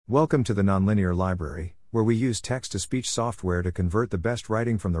Welcome to the Nonlinear Library, where we use text-to-speech software to convert the best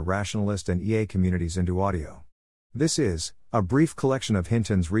writing from the rationalist and EA communities into audio. This is a brief collection of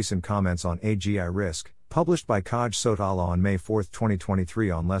Hinton's recent comments on AGI risk, published by Kaj Sotala on May 4, 2023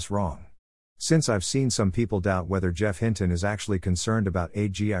 on Less Wrong. Since I've seen some people doubt whether Jeff Hinton is actually concerned about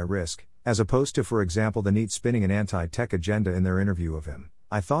AGI risk, as opposed to, for example, the NEET spinning an anti-tech agenda in their interview of him,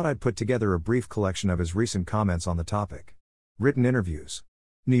 I thought I'd put together a brief collection of his recent comments on the topic. Written interviews.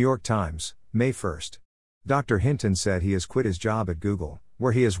 New York Times, May 1. Dr. Hinton said he has quit his job at Google,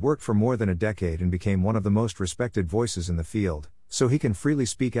 where he has worked for more than a decade and became one of the most respected voices in the field, so he can freely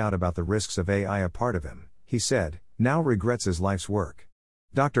speak out about the risks of AI. A part of him, he said, now regrets his life's work.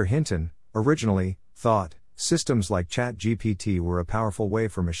 Dr. Hinton, originally, thought systems like ChatGPT were a powerful way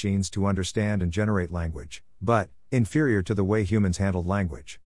for machines to understand and generate language, but inferior to the way humans handled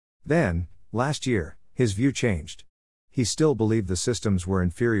language. Then, last year, his view changed. He still believed the systems were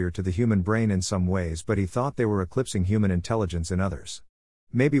inferior to the human brain in some ways, but he thought they were eclipsing human intelligence in others.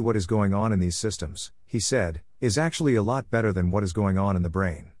 Maybe what is going on in these systems, he said, is actually a lot better than what is going on in the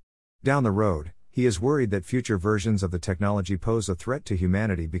brain. Down the road, he is worried that future versions of the technology pose a threat to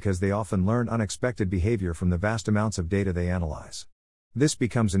humanity because they often learn unexpected behavior from the vast amounts of data they analyze. This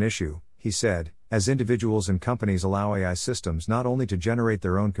becomes an issue, he said, as individuals and companies allow AI systems not only to generate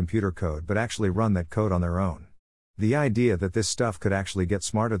their own computer code but actually run that code on their own. The idea that this stuff could actually get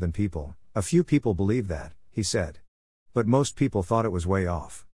smarter than people, a few people believe that, he said. But most people thought it was way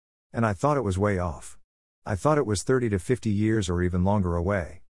off. And I thought it was way off. I thought it was 30 to 50 years or even longer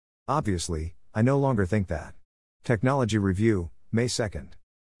away. Obviously, I no longer think that. Technology Review, May 2.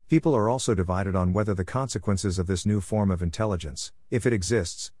 People are also divided on whether the consequences of this new form of intelligence, if it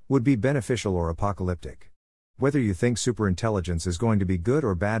exists, would be beneficial or apocalyptic. Whether you think superintelligence is going to be good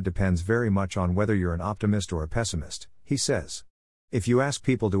or bad depends very much on whether you're an optimist or a pessimist, he says. If you ask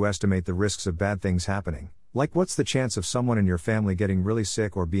people to estimate the risks of bad things happening, like what's the chance of someone in your family getting really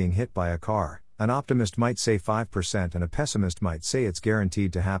sick or being hit by a car, an optimist might say 5% and a pessimist might say it's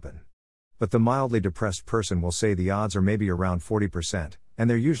guaranteed to happen. But the mildly depressed person will say the odds are maybe around 40%, and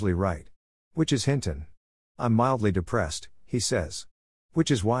they're usually right. Which is Hinton. I'm mildly depressed, he says. Which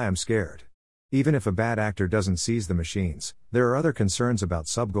is why I'm scared. Even if a bad actor doesn't seize the machines, there are other concerns about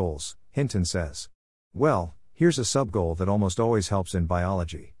sub-goals, Hinton says. Well, here's a sub-goal that almost always helps in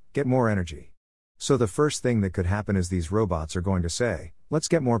biology: get more energy. So the first thing that could happen is these robots are going to say, let's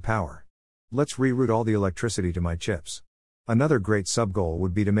get more power. Let's reroute all the electricity to my chips. Another great sub-goal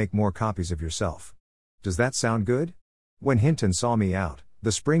would be to make more copies of yourself. Does that sound good? When Hinton saw me out,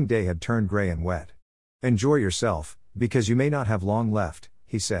 the spring day had turned gray and wet. Enjoy yourself, because you may not have long left,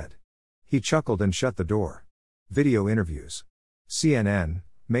 he said. He chuckled and shut the door. Video interviews. CNN,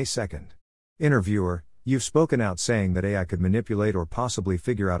 May 2. Interviewer, you've spoken out saying that AI could manipulate or possibly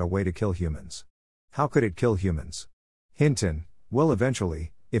figure out a way to kill humans. How could it kill humans? Hinton, well,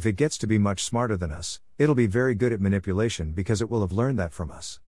 eventually, if it gets to be much smarter than us, it'll be very good at manipulation because it will have learned that from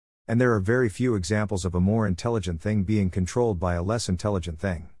us. And there are very few examples of a more intelligent thing being controlled by a less intelligent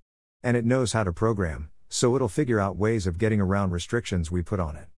thing. And it knows how to program, so it'll figure out ways of getting around restrictions we put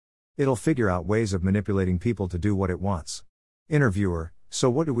on it. It'll figure out ways of manipulating people to do what it wants. Interviewer, so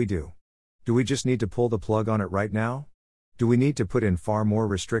what do we do? Do we just need to pull the plug on it right now? Do we need to put in far more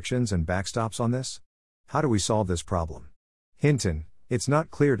restrictions and backstops on this? How do we solve this problem? Hinton, it's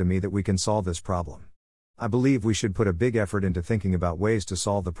not clear to me that we can solve this problem. I believe we should put a big effort into thinking about ways to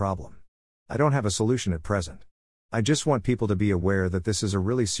solve the problem. I don't have a solution at present. I just want people to be aware that this is a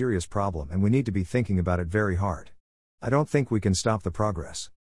really serious problem and we need to be thinking about it very hard. I don't think we can stop the progress.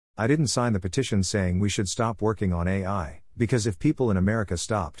 I didn't sign the petition saying we should stop working on AI, because if people in America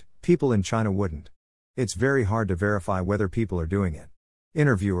stopped, people in China wouldn't. It's very hard to verify whether people are doing it.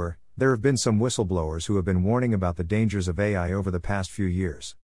 Interviewer, there have been some whistleblowers who have been warning about the dangers of AI over the past few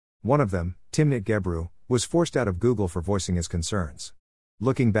years. One of them, Timnit Gebru, was forced out of Google for voicing his concerns.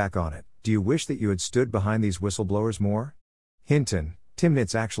 Looking back on it, do you wish that you had stood behind these whistleblowers more? Hinton,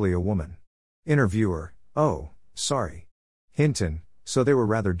 Timnit's actually a woman. Interviewer, oh, sorry. Hinton, so they were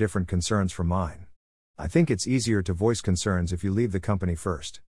rather different concerns from mine. I think it's easier to voice concerns if you leave the company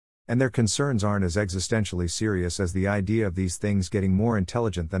first. And their concerns aren't as existentially serious as the idea of these things getting more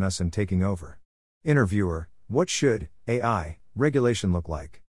intelligent than us and taking over. Interviewer, what should AI regulation look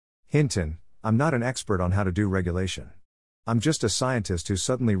like? Hinton, I'm not an expert on how to do regulation. I'm just a scientist who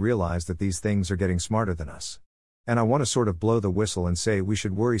suddenly realized that these things are getting smarter than us. And I want to sort of blow the whistle and say we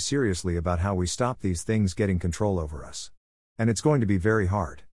should worry seriously about how we stop these things getting control over us. And it's going to be very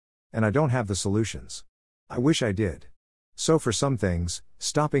hard. And I don't have the solutions. I wish I did. So for some things,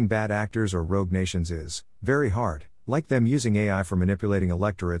 stopping bad actors or rogue nations is very hard, Like them using AI for manipulating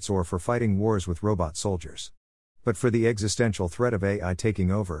electorates or for fighting wars with robot soldiers. But for the existential threat of AI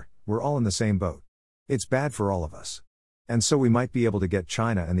taking over, we're all in the same boat. It's bad for all of us. And so we might be able to get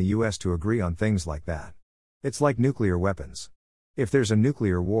China and the US to agree on things like that. It's like nuclear weapons. If there's a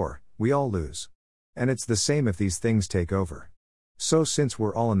nuclear war, we all lose. And it's the same if these things take over. So since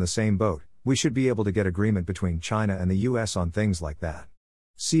we're all in the same boat, we should be able to get agreement between China and the US on things like that.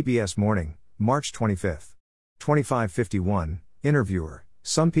 CBS Morning, March 25. 2551, Interviewer.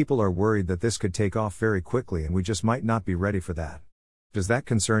 Some people are worried that this could take off very quickly and we just might not be ready for that. Does that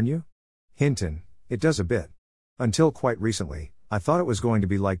concern you? Hinton, it does a bit. Until quite recently, I thought it was going to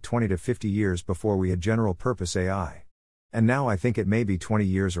be like 20 to 50 years before we had general purpose AI. And now I think it may be 20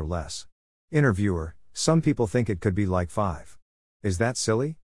 years or less. Interviewer, some people think it could be like 5. Is that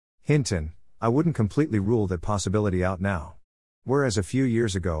silly? Hinton, I wouldn't completely rule that possibility out now. Whereas a few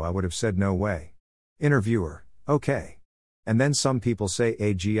years ago I would have said no way. Interviewer, okay. And then some people say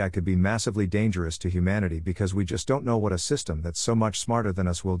AGI could be massively dangerous to humanity because we just don't know what a system that's so much smarter than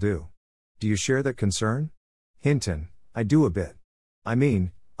us will do. Do you share that concern? Hinton, I do a bit. I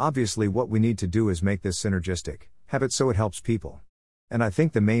mean, obviously what we need to do is make this synergistic, have it so it helps people. And I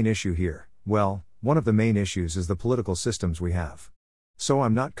think the main issue here, well, one of the main issues is the political systems we have. So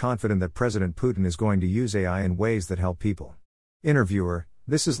I'm not confident that President Putin is going to use AI in ways that help people. Interviewer,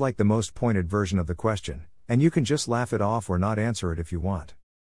 this is like the most pointed version of the question, and you can just laugh it off or not answer it if you want.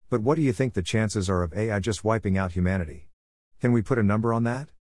 But what do you think the chances are of AI just wiping out humanity? Can we put a number on that?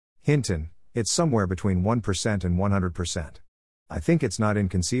 Hinton, it's somewhere between 1% and 100%. I think it's not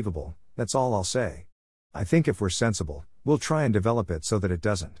inconceivable, that's all I'll say. I think if we're sensible, we'll try and develop it so that it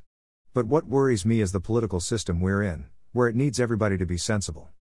doesn't. But what worries me is the political system we're in, where it needs everybody to be sensible.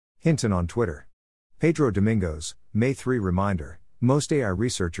 Hinton on Twitter. Pedro Domingos, May 3 reminder, most AI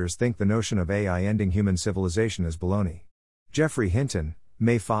researchers think the notion of AI ending human civilization is baloney. Jeffrey Hinton,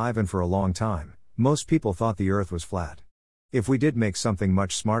 May 5 and for a long time, most people thought the Earth was flat. If we did make something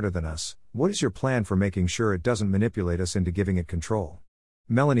much smarter than us, what is your plan for making sure it doesn't manipulate us into giving it control?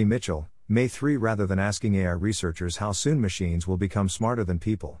 Melanie Mitchell, May 3 rather than asking AI researchers how soon machines will become smarter than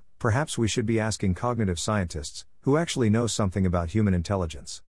people, perhaps we should be asking cognitive scientists, who actually know something about human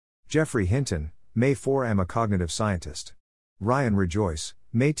intelligence. Jeffrey Hinton, May 4 I'm a cognitive scientist. Ryan Rejoice,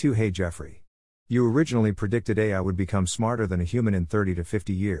 May 2 Hey Jeffrey. You originally predicted AI would become smarter than a human in 30 to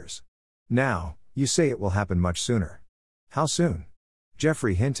 50 years. Now, you say it will happen much sooner. How soon?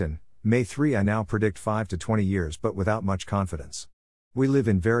 Jeffrey Hinton, May 3 I now predict 5 to 20 years but without much confidence. We live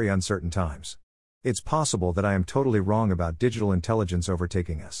in very uncertain times. It's possible that I am totally wrong about digital intelligence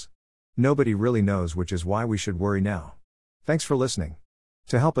overtaking us. Nobody really knows, which is why we should worry now. Thanks for listening.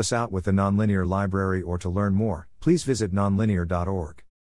 To help us out with the Nonlinear Library or to learn more, please visit nonlinear.org.